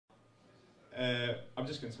I'm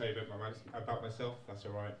just going to tell you a bit about myself, if that's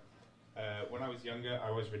alright. When I was younger, I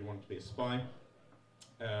always really wanted to be a spy.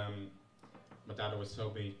 My dad always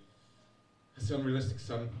told me, it's unrealistic,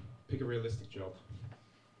 son, pick a realistic job.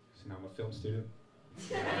 So now I'm a film student.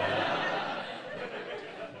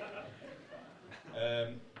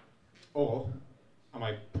 Or am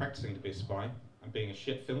I practicing to be a spy, and being a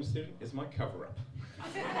shit film student is my cover-up?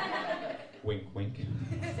 Wink, wink.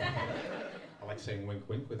 I like saying wink,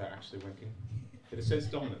 wink without actually winking. It asserts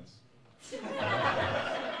dominance.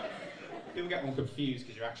 People get more confused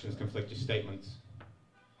because your actions conflict your statements.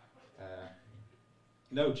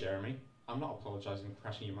 No, Jeremy, I'm not apologising for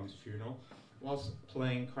crashing your mum's funeral whilst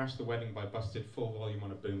playing Crash the Wedding by Busted full volume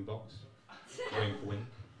on a boombox. Wink, wink.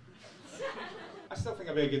 I still think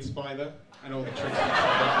I'd be a good spy though, and all the tricks.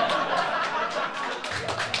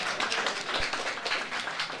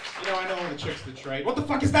 You know, I know all the tricks of the trade. What the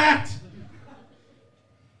fuck is that?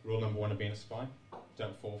 Rule number 1 of being a spy: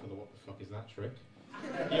 don't fall for the what the fuck is that trick.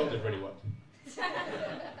 You all did really well.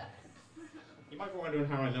 You might be wondering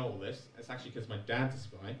how I know all this. It's actually because my dad's a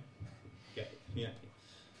spy.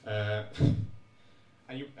 Yeah.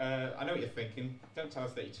 And you, I know what you're thinking. Don't tell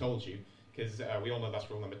us that he told you, because we all know that's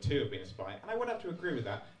rule number 2 of being a spy. And I would have to agree with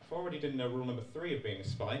that. If I already didn't know rule number 3 of being a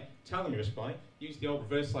spy, tell them you're a spy. Use the old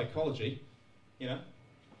reverse psychology. You know,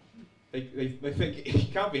 they think he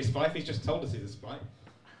can't be a spy if he's just told us he's a spy.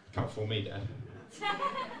 Can't fool me, Dad.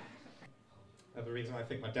 Another reason I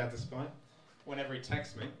think my dad's a spy: whenever he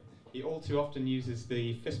texts me, he all too often uses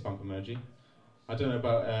the fist bump emoji. I don't know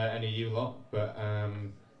about any of you lot, but I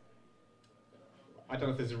don't know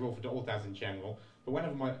if there's a rule for all dads in general, but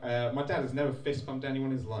whenever my dad has never fist bumped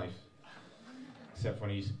anyone in his life, except when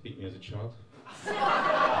he used to beat me as a child.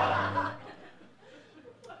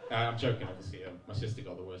 I'm joking, obviously. My sister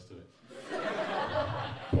got the worst of it.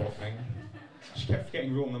 Poor thing. She kept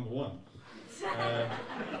forgetting rule number 1.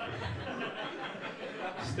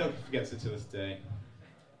 Still forgets it to this day.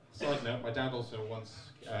 Side note, my dad also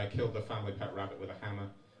once killed the family pet rabbit with a hammer.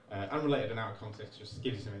 Unrelated and out of context, just to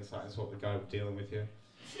give you some insight into what the guy was dealing with here.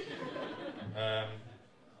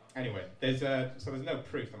 Anyway, there's no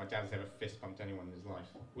proof that my dad has ever fist bumped anyone in his life,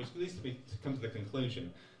 which leads me to come to the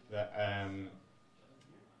conclusion that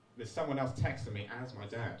there's someone else texting me as my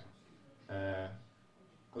dad.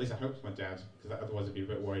 At least I hope it's my dad, because otherwise I'd be a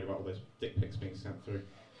bit worried about all those dick pics being sent through.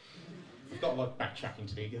 I've got a lot of backtracking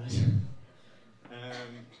to do, guys.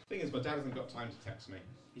 Thing is, my dad hasn't got time to text me.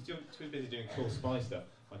 He's too busy doing cool spy stuff,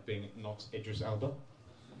 like being not Idris Elba.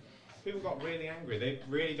 People got really angry. They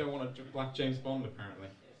really don't want a black James Bond, apparently.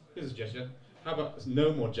 Here's a suggestion. How about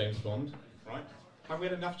no more James Bond, right? Have we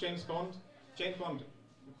had enough James Bond? James Bond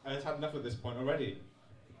has had enough at this point already.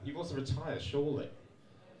 You've also retired, surely.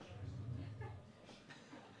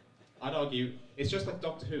 I'd argue it's just like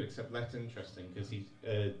Doctor Who, except less interesting, because he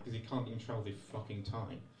can't even travel through fucking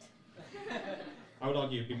time. I would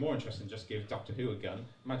argue it'd be more interesting just give Doctor Who a gun.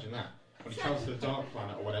 Imagine that. When he travels to the Dark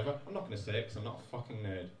Planet or whatever. I'm not going to say it because I'm not a fucking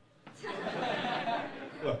nerd.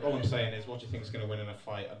 Look, all I'm saying is, what do you think is going to win in a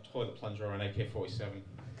fight? A toilet plunger or an AK-47?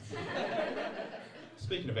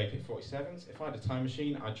 Speaking of AK-47s, if I had a time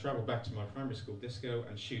machine, I'd travel back to my primary school disco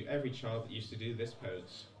and shoot every child that used to do this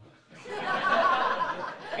pose.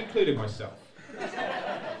 Including myself. Is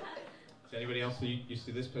anybody else who used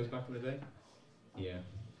to do this pose back in the day? Yeah,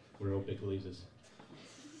 we're all big losers.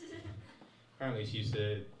 Apparently it's used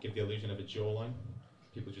to give the illusion of a jawline.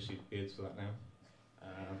 People just use beards for that now.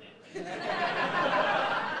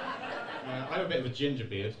 I have a bit of a ginger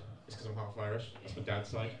beard. It's because I'm half Irish. That's my dad's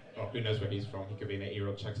side. Oh, who knows where he's from? He could be an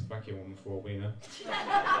 8-year-old Czechoslovakian woman for all we know.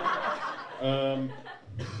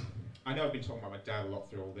 I know I've been talking about my dad a lot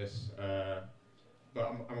through all this, but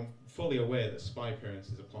I'm fully aware that spy appearance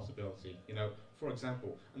is a possibility. You know, for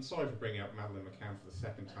example, and sorry for bringing up Madeleine McCann for the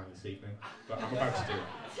 2nd time this evening, but I'm about to do it.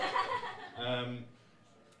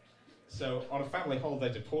 So, on a family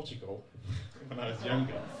holiday to Portugal, when I was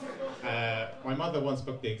younger, my mother once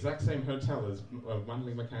booked the exact same hotel as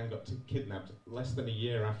Madeleine McCann got kidnapped less than a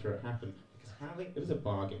year after it happened, because apparently it was a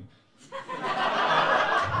bargain.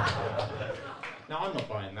 Now, I'm not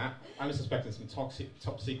buying that. I'm suspecting some top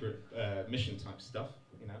secret mission type stuff,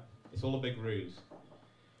 you know. It's all a big ruse.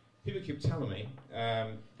 People keep telling me,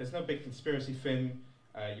 there's no big conspiracy, Finn.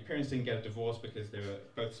 Your parents didn't get a divorce because they were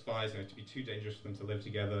both spies and it would be too dangerous for them to live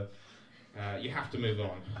together. You have to move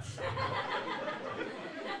on.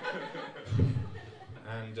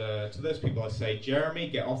 And to those people I say, Jeremy,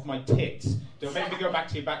 get off my tits. Don't make me go back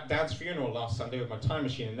to your dad's funeral last Sunday with my time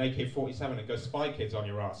machine and an AK-47 and go spy kids on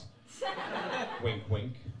your ass. Wink,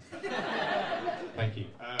 wink. Thank you.